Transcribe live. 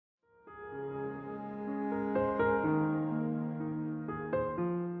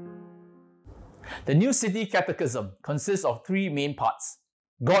The New City Catechism consists of three main parts.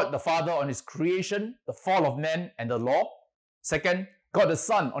 God the Father on His creation, the fall of man, and the law. Second, God the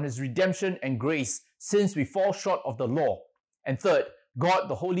Son on His redemption and grace since we fall short of the law. And third, God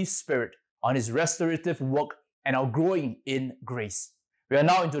the Holy Spirit on His restorative work and our growing in grace. We are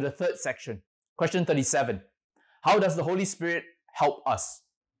now into the third section. Question 37. How does the Holy Spirit help us?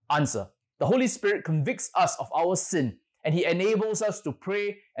 Answer. The Holy Spirit convicts us of our sin and He enables us to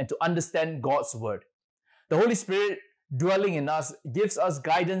pray and to understand God's word. The Holy Spirit dwelling in us gives us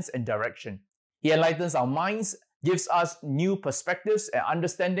guidance and direction. He enlightens our minds, gives us new perspectives and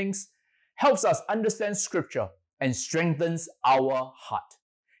understandings, helps us understand Scripture, and strengthens our heart.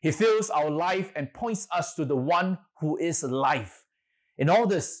 He fills our life and points us to the one who is life. In all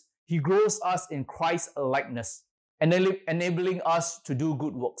this, He grows us in Christ's likeness, enabling us to do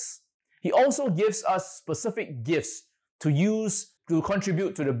good works. He also gives us specific gifts to use to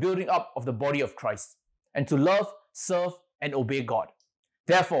contribute to the building up of the body of Christ and to love, serve, and obey God.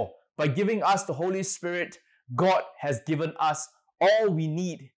 Therefore, by giving us the Holy Spirit, God has given us all we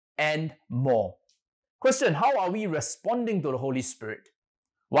need and more. Question, how are we responding to the Holy Spirit?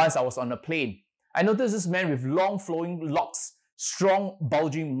 Once I was on a plane, I noticed this man with long flowing locks, strong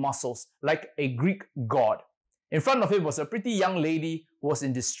bulging muscles like a Greek god. In front of him was a pretty young lady who was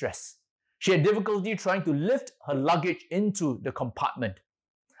in distress. She had difficulty trying to lift her luggage into the compartment.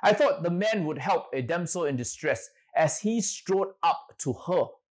 I thought the man would help a damsel in distress as he strode up to her,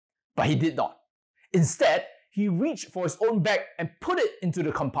 but he did not. Instead, he reached for his own bag and put it into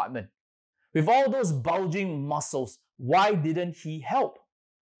the compartment. With all those bulging muscles, why didn't he help?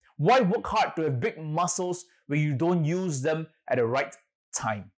 Why work hard to have big muscles when you don't use them at the right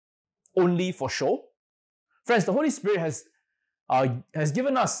time? Only for show? Friends, the Holy Spirit has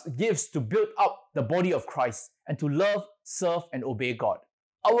given us gifts to build up the body of Christ and to love, serve, and obey God.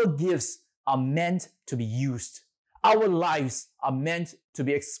 Our gifts are meant to be used. Our lives are meant to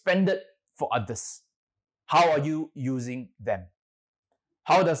be expended for others. How are you using them?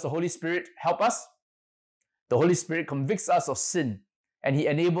 How does the Holy Spirit help us? The Holy Spirit convicts us of sin and He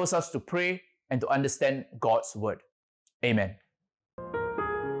enables us to pray and to understand God's word. Amen.